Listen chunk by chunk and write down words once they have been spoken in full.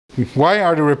Why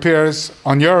are the repairs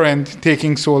on your end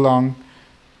taking so long?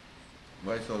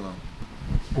 Why so long?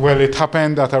 Well, it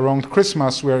happened at around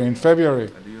Christmas. We're in February.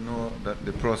 Do you know that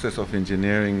the process of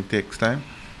engineering takes time?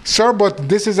 Sir, but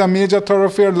this is a major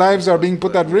thoroughfare. Lives are being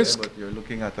put at risk. But you're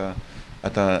looking at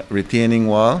a retaining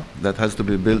wall that has to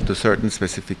be built to certain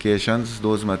specifications.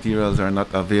 Those materials are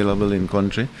not available in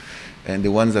country. And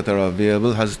the ones that are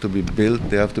available has to be built.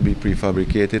 They have to be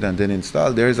prefabricated and then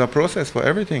installed. There is a process for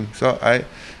everything. So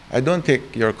I don't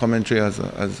take your commentary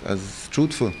as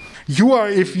truthful.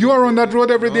 If you are on that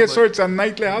road every day, sir, it's a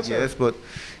nightly hazard. Yes, but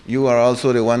you are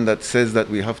also the one that says that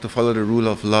we have to follow the rule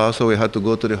of law. So we had to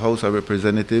go to the House of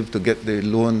Representatives to get the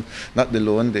loan, not the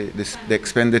loan, the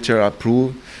expenditure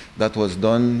approved. That was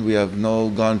done. We have now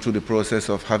gone through the process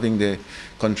of having the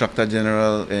Contractor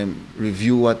General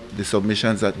review what the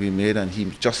submissions that we made, and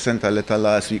he just sent a letter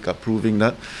last week approving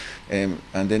that. And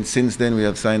then since then, we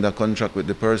have signed a contract with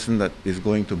the person that is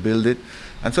going to build it.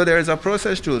 And so there is a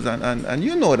process, Jules, and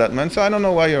you know that, man. So I don't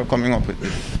know why you're coming up with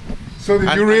this. So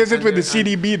did you raise it with the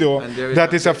CDB, though,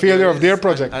 that is a failure of their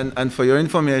project? And for your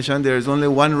information, there is only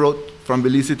one road from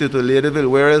Belize City to Ladyville.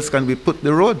 Where else can we put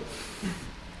the road?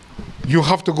 You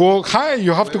have to go high.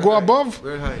 You have to go above.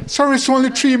 Where high? Sir, it's only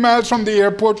 3 miles from the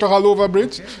airport to Halover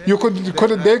Bridge.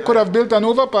 They could have built an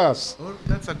overpass. Oh,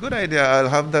 that's a good idea. I'll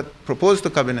have that proposed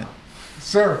to Cabinet.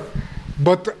 Sir,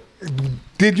 but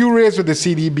did you raise with the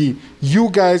CDB? You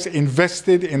guys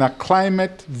invested in a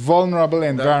climate vulnerable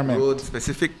environment. That road,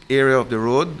 specific area of the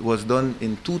road was done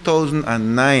in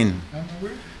 2009.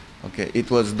 Okay,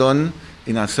 it was done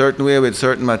in a certain way with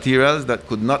certain materials that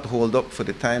could not hold up for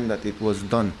the time that it was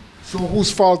done. So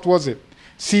whose fault was it?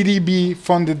 CDB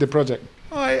funded the project.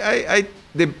 Oh,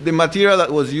 the material that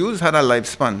was used had a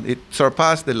lifespan. It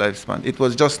surpassed the lifespan. It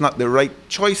was just not the right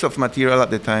choice of material at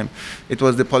the time. It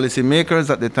was the policymakers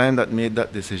at the time that made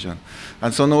that decision.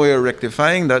 And so now we are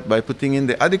rectifying that by putting in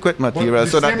the adequate material.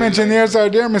 The same engineers are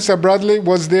there. Mr. Bradley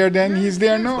was there then. He's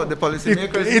there now. But the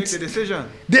policymakers make the decision.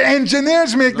 The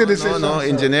engineers make the decision. No,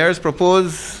 engineers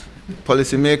propose,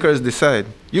 policymakers decide.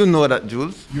 You know that,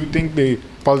 Jules. You think the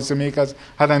policymakers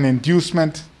had an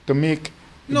inducement to make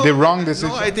the wrong decision?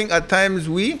 No, I think at times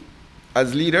we,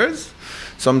 as leaders,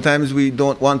 sometimes we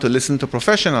don't want to listen to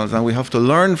professionals, and we have to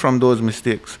learn from those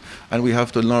mistakes. And we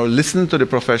have to now listen to the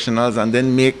professionals and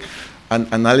then make an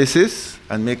analysis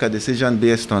and make a decision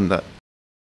based on that.